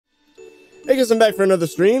Hey guys, I'm back for another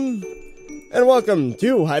stream, and welcome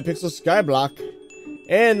to Hypixel SkyBlock.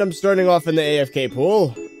 And I'm starting off in the AFK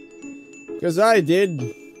pool, because I did,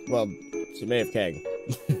 well, some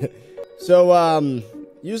AFK. So,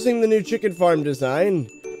 using the new chicken farm design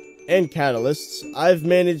and catalysts, I've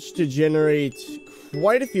managed to generate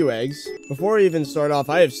quite a few eggs. Before I even start off,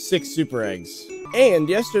 I have 6 super eggs. And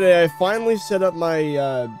yesterday I finally set up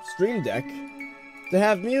my stream deck to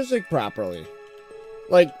have music properly.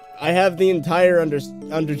 Like, I have the entire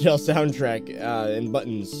Undertale soundtrack and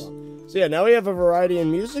buttons. So yeah, now we have a variety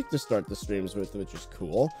in music to start the streams with, which is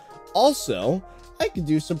cool. Also, I could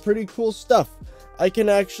do some pretty cool stuff. I can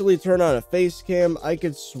actually turn on a face cam. I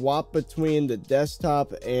could swap between the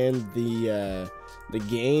desktop and the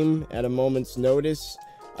game at a moment's notice.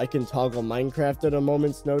 I can toggle Minecraft at a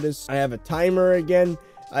moment's notice. I have a timer again.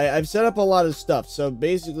 I've set up a lot of stuff. So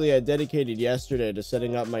basically, I dedicated yesterday to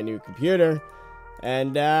setting up my new computer.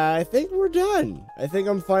 And I think we're done. I think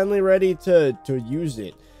I'm finally ready to use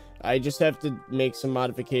it. I just have to make some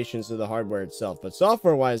modifications to the hardware itself. But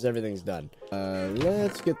software-wise, everything's done.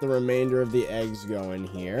 Let's get the remainder of the eggs going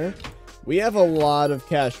here. We have a lot of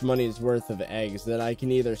cash money's worth of eggs that I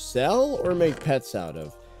can either sell or make pets out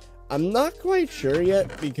of. I'm not quite sure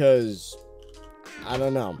yet because, I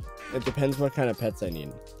don't know. It depends what kind of pets I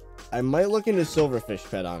need. I might look into Silverfish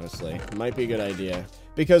pet, honestly. It might be a good idea.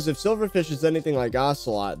 Because if Silverfish is anything like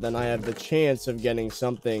Ocelot, then I have the chance of getting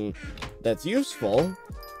something that's useful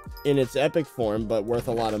in its epic form, but worth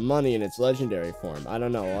a lot of money in its legendary form. I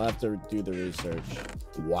don't know. I'll have to do the research.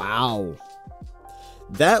 Wow.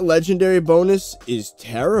 That legendary bonus is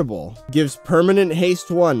terrible. Gives permanent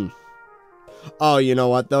haste 1. Oh, you know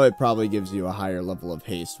what, though? It probably gives you a higher level of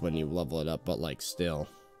haste when you level it up, but, like, still.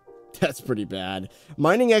 That's pretty bad.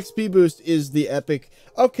 Mining XP boost is the epic.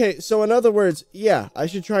 Okay, so in other words, yeah, I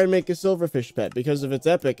should try and make a Silverfish pet, because if it's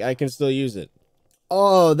epic, I can still use it.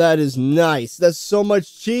 Oh, that is nice. That's so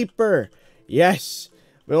much cheaper. Yes.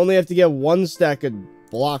 We only have to get 1 stack of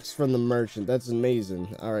blocks from the merchant. That's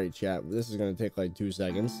amazing. Alright, chat. This is going to take like 2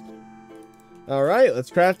 seconds. Alright, let's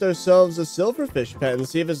craft ourselves a Silverfish pet and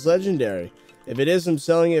see if it's legendary. If it is, I'm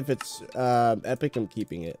selling it. If it's epic, I'm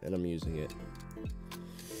keeping it, and I'm using it.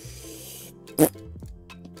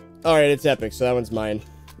 Alright, it's epic, so that one's mine.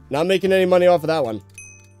 Not making any money off of that one.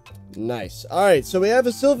 Nice. Alright, so we have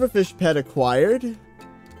a Silverfish pet acquired.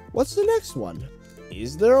 What's the next one?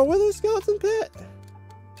 Is there a Wither Skeleton pet?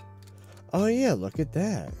 Oh yeah, look at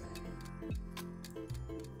that.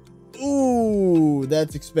 Ooh,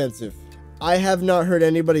 that's expensive. I have not heard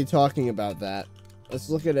anybody talking about that. Let's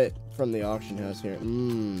look at it from the auction house here.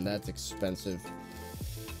 That's expensive.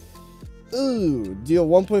 Ooh, deal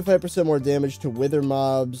 1.5% more damage to wither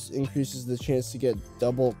mobs, increases the chance to get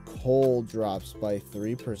double coal drops by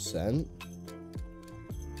 3%.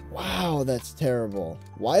 Wow, that's terrible.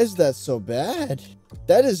 Why is that so bad?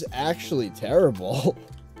 That is actually terrible.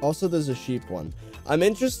 Also, there's a sheep one. I'm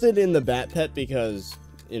interested in the bat pet because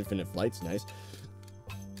infinite flight's nice.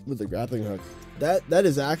 With the grappling hook. That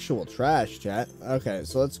is actual trash, chat. Okay,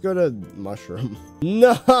 so let's go to mushroom.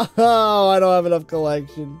 No, I don't have enough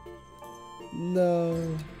collection.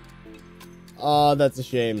 No. Oh, that's a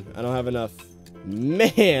shame. I don't have enough.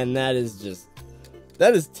 Man, that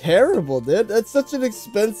is terrible, dude. That's such an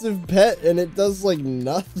expensive pet, and it does, like,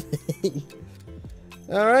 nothing.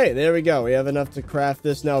 Alright, there we go. We have enough to craft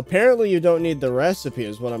this. Now, apparently you don't need the recipe,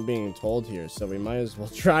 is what I'm being told here, so we might as well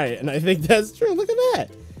try it, and I think that's true. Look at that.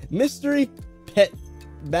 Mystery pet.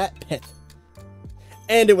 Bat pet.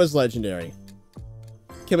 And it was legendary.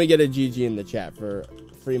 Can we get a GG in the chat for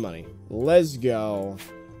free money? Let's go.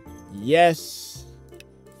 Yes.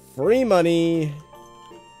 Free money.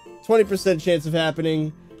 20% chance of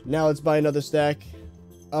happening. Now let's buy another stack.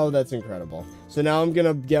 Oh, that's incredible. So now I'm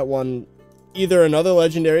gonna get one, either another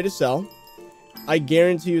legendary to sell. I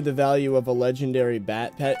guarantee you the value of a legendary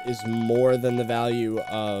bat pet is more than the value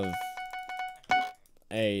of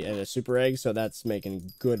a super egg, so that's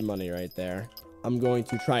making good money right there. I'm going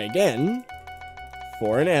to try again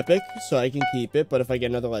for an epic, so I can keep it, but if I get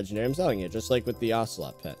another legendary, I'm selling it, just like with the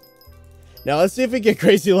Ocelot pet. Now, let's see if we get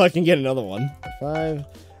crazy luck and get another one. 5.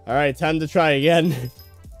 Alright, time to try again.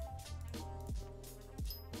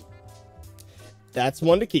 That's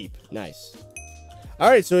one to keep. Nice.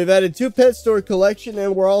 Alright, so we've added 2 pet store collection,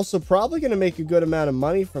 and we're also probably going to make a good amount of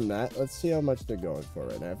money from that. Let's see how much they're going for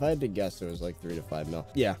right now. If I had to guess, it was like 3 to 5 mil.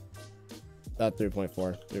 Yeah. About 3.4,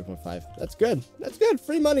 3.5. That's good. That's good.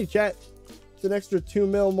 Free money, chat. It's an extra 2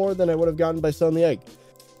 mil more than I would have gotten by selling the egg.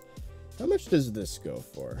 How much does this go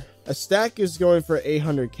for? A stack is going for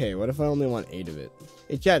 800k. What if I only want 8 of it?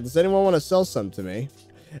 Hey, chat, does anyone want to sell some to me?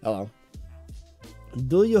 Hello.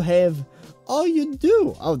 Do you have Oh, you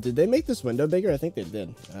do. Oh, did they make this window bigger? I think they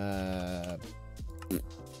did.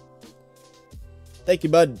 Thank you,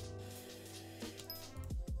 bud.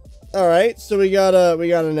 All right, so we got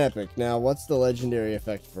an epic. Now, what's the legendary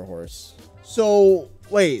effect for horse? So,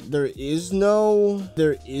 wait, there is no,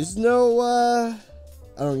 I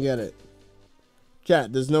don't get it.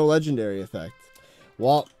 Chat, there's no legendary effect.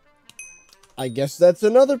 Well, I guess that's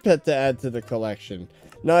another pet to add to the collection.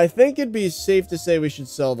 Now, I think it'd be safe to say we should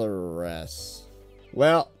sell the rest.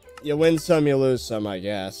 Well, you win some, you lose some, I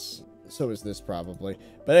guess. So is this probably.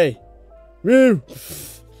 But hey, woo!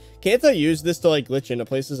 Can't I use this to, like, glitch into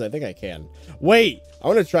places? I think I can. Wait! I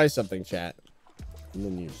want to try something, chat. And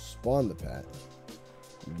then you spawn the pet.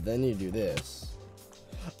 Then you do this.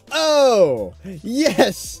 Oh!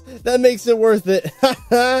 Yes! That makes it worth it.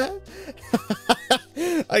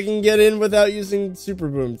 I can get in without using Super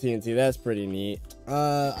Boom TNT. That's pretty neat.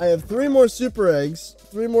 I have 3 more super eggs.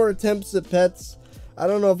 3 more attempts at pets. I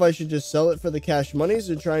don't know if I should just sell it for the cash monies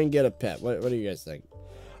or try and get a pet. What do you guys think?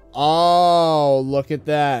 Oh, look at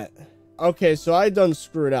that. Okay, so I done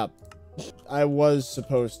screwed up. I was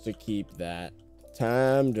supposed to keep that.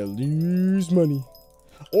 Time to lose money.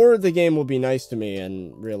 Or the game will be nice to me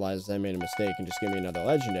and realize I made a mistake and just give me another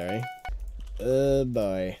legendary. Oh,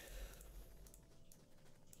 boy.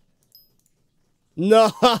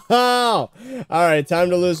 No! Alright, time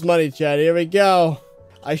to lose money, chat. Here we go.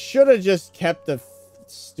 I should have just kept the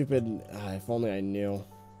stupid... if only I knew.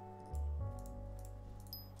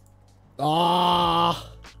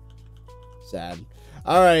 Ah, sad.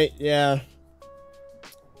 Alright, yeah.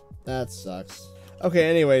 That sucks. Okay,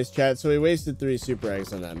 anyways, chat, so we wasted 3 super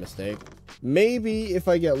eggs on that mistake. Maybe if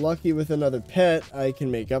I get lucky with another pet, I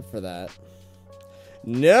can make up for that.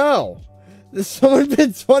 No! Someone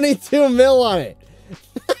bid 22 mil on it!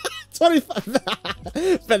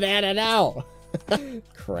 25 banana now!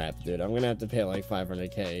 Crap, dude. I'm gonna have to pay like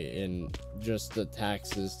 500k in just the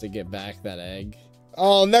taxes to get back that egg.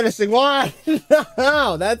 Oh, menacing, why?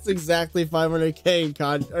 No, that's exactly 500k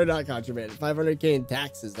in or not contraband, 500k in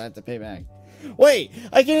taxes I have to pay back. Wait,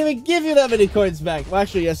 I can't even give you that many coins back. Well,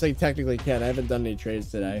 actually, yes, I technically can. I haven't done any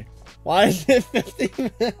trades today. Why is it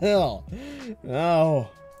 50 mil? No.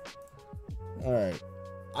 Alright.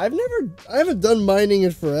 I haven't done mining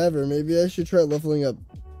in forever. Maybe I should try leveling up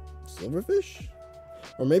silverfish?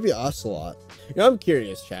 Or maybe ocelot. You know, I'm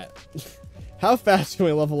curious, chat. How fast can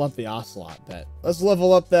we level up the ocelot pet? Let's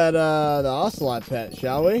level up that, the ocelot pet,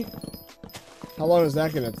 shall we? How long is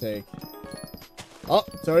that gonna take? Oh,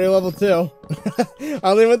 it's already level 2. I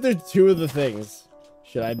only went through 2 of the things.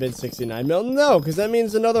 Should I bid 69 mil? No, because that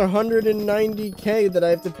means another 190k that I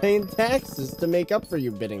have to pay in taxes to make up for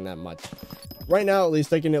you bidding that much. Right now, at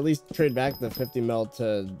least, I can at least trade back the 50 mil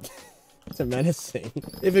to menacing.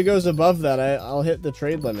 If it goes above that, I'll hit the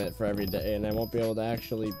trade limit for every day, and I won't be able to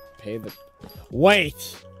actually pay the...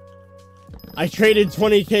 Wait! I traded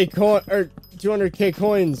 20k coin, or 200k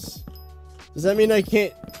coins. Does that mean I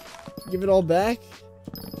can't give it all back?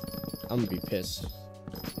 I'm gonna be pissed.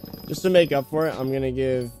 Just to make up for it, I'm gonna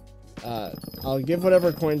give... I'll give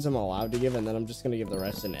whatever coins I'm allowed to give, and then I'm just gonna give the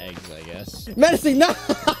rest in eggs, I guess. Menacing, no!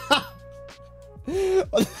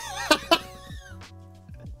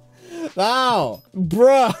 Wow,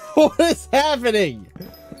 bruh, what is happening?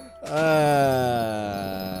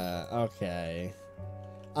 Okay.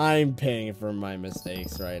 I'm paying for my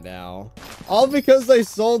mistakes right now. All because I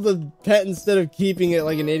sold the pet instead of keeping it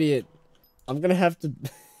like an idiot. I'm gonna have to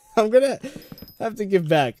give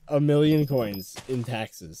back 1 million coins in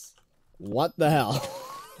taxes. What the hell?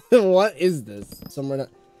 What is this? Somewhere not...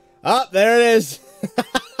 Oh, there it is.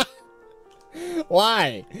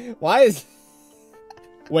 Why? Why is...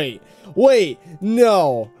 Wait,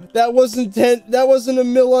 no. That wasn't 10. That wasn't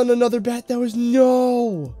 1 mil on another bet. That was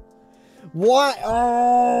no. What?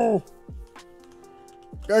 Oh.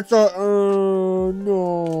 That's a...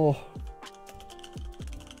 no.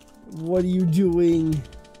 What are you doing?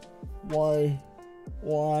 Why?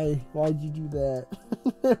 Why'd you do that?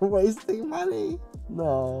 They're wasting money.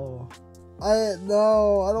 No. I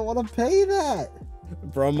don't want to pay that.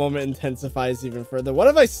 Bro moment intensifies even further. What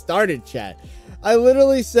have I started, chat? I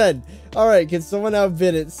literally said, alright, can someone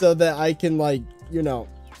outbid it so that I can, like, you know,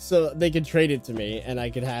 so they can trade it to me and I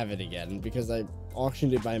could have it again because I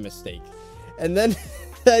auctioned it by mistake. And then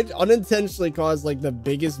I unintentionally caused, like, the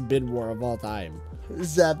biggest bid war of all time.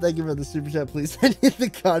 Zap, thank you for the super chat. Please, I need the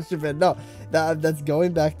contraband. No, that's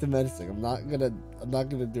going back to menacing. I'm not gonna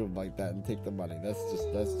do it like that and take the money. That's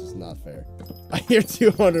just not fair. I hear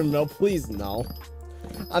 200 mil. Please, no.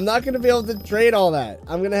 I'm not gonna be able to trade all that.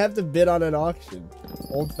 I'm gonna have to bid on an auction,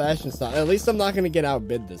 old-fashioned style. At least I'm not gonna get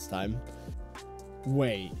outbid this time.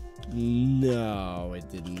 Wait. No, it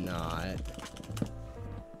did not.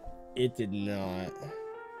 It did not.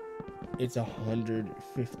 It's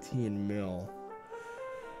 115 mil.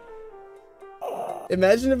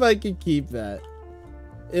 Imagine if I could keep that.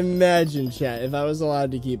 Imagine, chat, if I was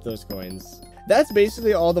allowed to keep those coins. That's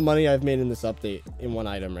basically all the money I've made in this update in one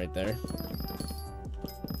item right there.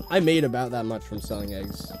 I made about that much from selling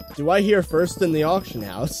eggs. Do I hear first in the auction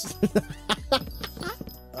house?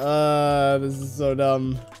 This is so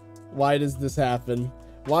dumb. Why does this happen?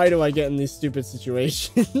 Why do I get in these stupid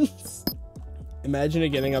situations? Imagine it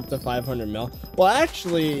getting up to 500 mil. Well,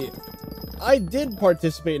 actually, I did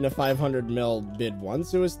participate in a 500 mil bid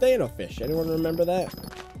once. It was Thano Fish. Anyone remember that?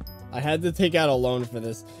 I had to take out a loan for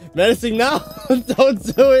this. Menacing, no! Don't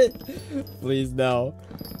do it! Please, no.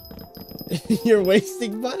 You're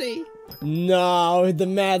wasting money. No, the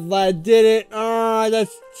mad lad did it. Oh,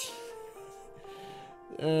 that's...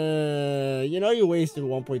 you know you wasted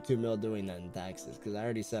 1.2 mil doing that in taxes, because I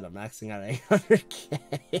already said I'm maxing out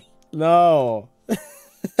 800k. No.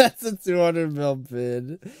 That's a 200 mil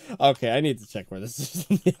bid. Okay, I need to check where this is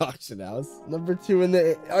in the auction house. Number 2 in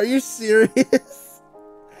the... Are you serious?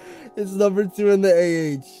 It's number 2 in the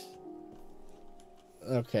AH.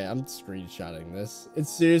 Okay, I'm screenshotting this. It's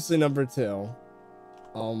seriously number 2.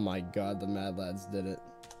 Oh my god, the Mad Lads did it.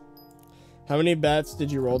 How many bats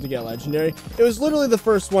did you roll to get legendary? It was literally the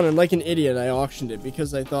first one, and like an idiot, I auctioned it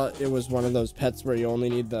because I thought it was one of those pets where you only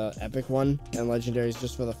need the epic one, and legendary is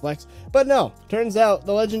just for the flex. But no, turns out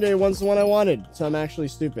the legendary one's the one I wanted, so I'm actually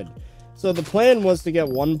stupid. So the plan was to get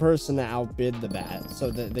one person to outbid the bat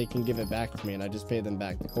so that they can give it back to me, and I just pay them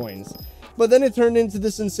back the coins. But then it turned into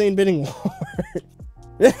this insane bidding war.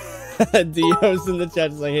 Dio's in the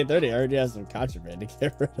chat is like, hey, 30, I heard you have some contraband to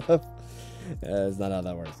get rid of. That's not how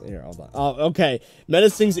that works. Here, hold on. Oh, okay.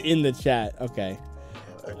 Menacing's in the chat. Okay.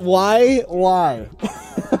 Why? Why?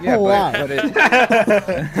 Yeah, why? But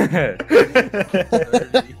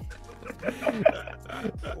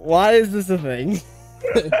Why is this a thing?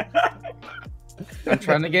 I'm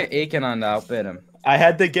trying to get Akanon to outbid him. I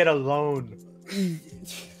had to get a loan.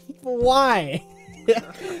 Why?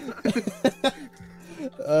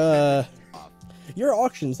 Your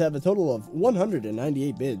auctions have a total of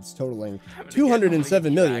 198 bids, totaling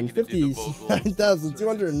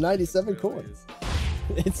 207,059,297 coins.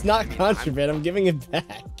 It's not contraband. I'm giving it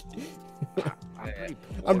back.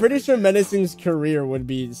 I'm pretty sure Menacing's career would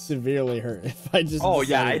be severely hurt if I just. Oh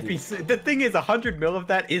yeah, I'd be. The thing is, 100 mil of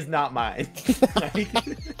that is not mine.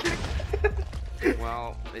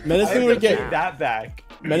 Well, Menacing would get that back.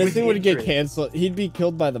 Menacing would get canceled. He'd be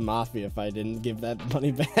killed by the mafia if I didn't give that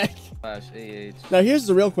money back. Now here's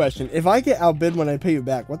the real question: if I get outbid when I pay you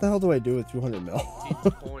back, what the hell do I do with 200 mil? Keep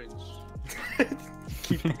the coins.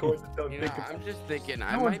 Keep the coins. Don't think I'm just thinking.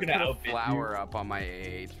 I No one's might gonna put a flower up on my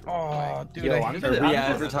AH. Oh, dude! Yo, I'm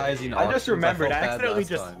re-advertising. I just remembered. I accidentally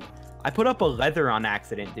I put up a leather on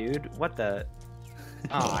accident, dude. What the?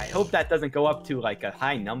 Oh, I hope that doesn't go up to like a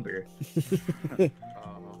high number.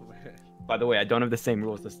 By the way, I don't have the same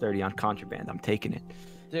rules as 30 on contraband. I'm taking it.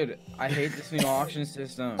 Dude, I hate this new auction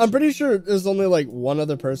system. I'm pretty sure there's only like one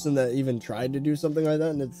other person that even tried to do something like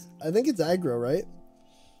that, and I think it's Aggro, right?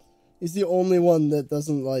 He's the only one that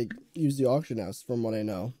doesn't like use the auction house, from what I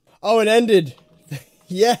know. Oh, it ended.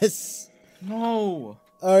 Yes. No.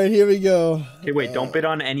 All right, here we go. Okay, wait. Don't bid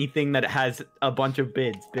on anything that has a bunch of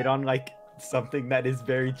bids. Bid on like something that is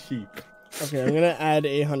very cheap. Okay, I'm gonna add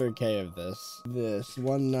 800k of this. This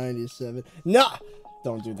 197. No,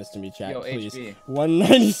 don't do this to me, chat, please. HB.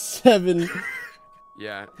 197.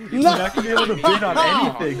 Yeah. You're not gonna be able to bid on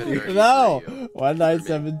anything, dude. No.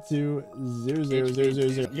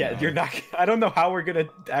 197200000. Yeah, you're not. I don't know how we're gonna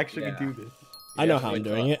actually do this. I know how I'm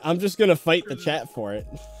doing it. I'm just gonna fight the chat for it.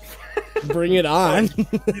 Bring it on.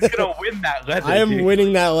 He's gonna win that leather. I am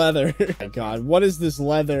winning that leather. Oh my god, what is this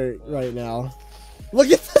leather right now? Look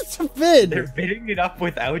at this bid. They're bidding it up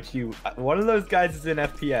without you. One of those guys is in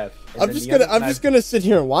FPF. I'm just gonna sit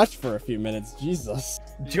here and watch for a few minutes. Jesus.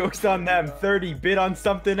 Joke's on them. 30. Bid on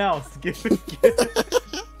something else.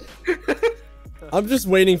 I'm just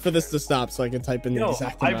waiting for this to stop so I can type in the No,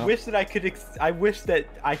 exact amount. I wish that I wish that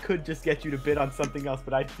I could just get you to bid on something else,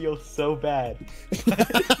 but I feel so bad.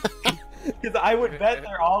 Because I would bet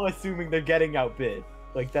they're all assuming they're getting outbid.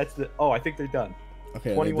 Like that's the. Oh, I think they're done.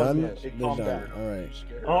 Okay, 21 they're done. minutes. They're done. All right.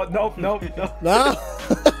 Oh no. No.